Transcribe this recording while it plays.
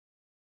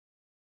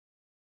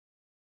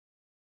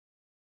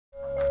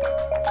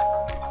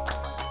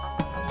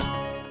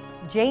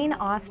Jane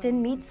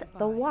Austen meets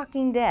The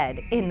Walking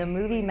Dead in the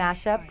movie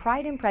mashup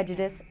Pride and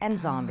Prejudice and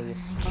Zombies.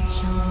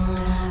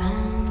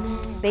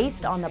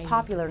 Based on the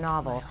popular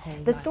novel,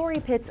 the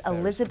story pits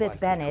Elizabeth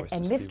Bennet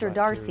and Mr.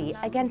 Darcy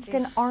against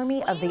an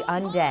army of the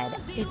undead.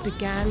 It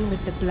began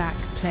with the Black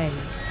Plague.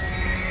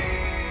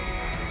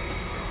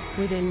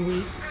 Within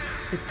weeks,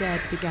 the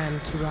dead began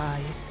to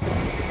rise.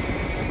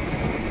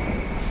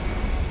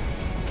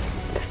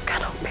 This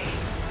cannot be.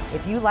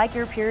 If you like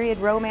your period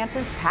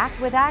romances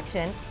packed with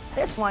action,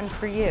 this one's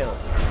for you.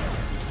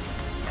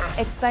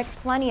 Expect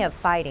plenty of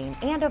fighting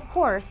and, of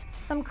course,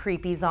 some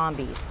creepy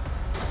zombies.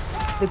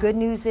 The good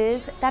news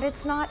is that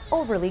it's not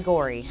overly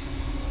gory.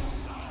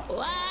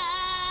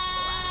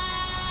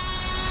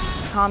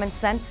 Common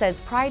Sense says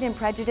Pride and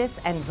Prejudice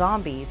and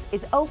Zombies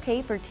is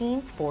okay for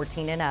teens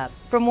 14 and up.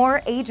 For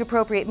more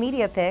age-appropriate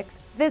media picks,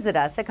 visit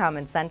us at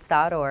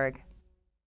commonsense.org.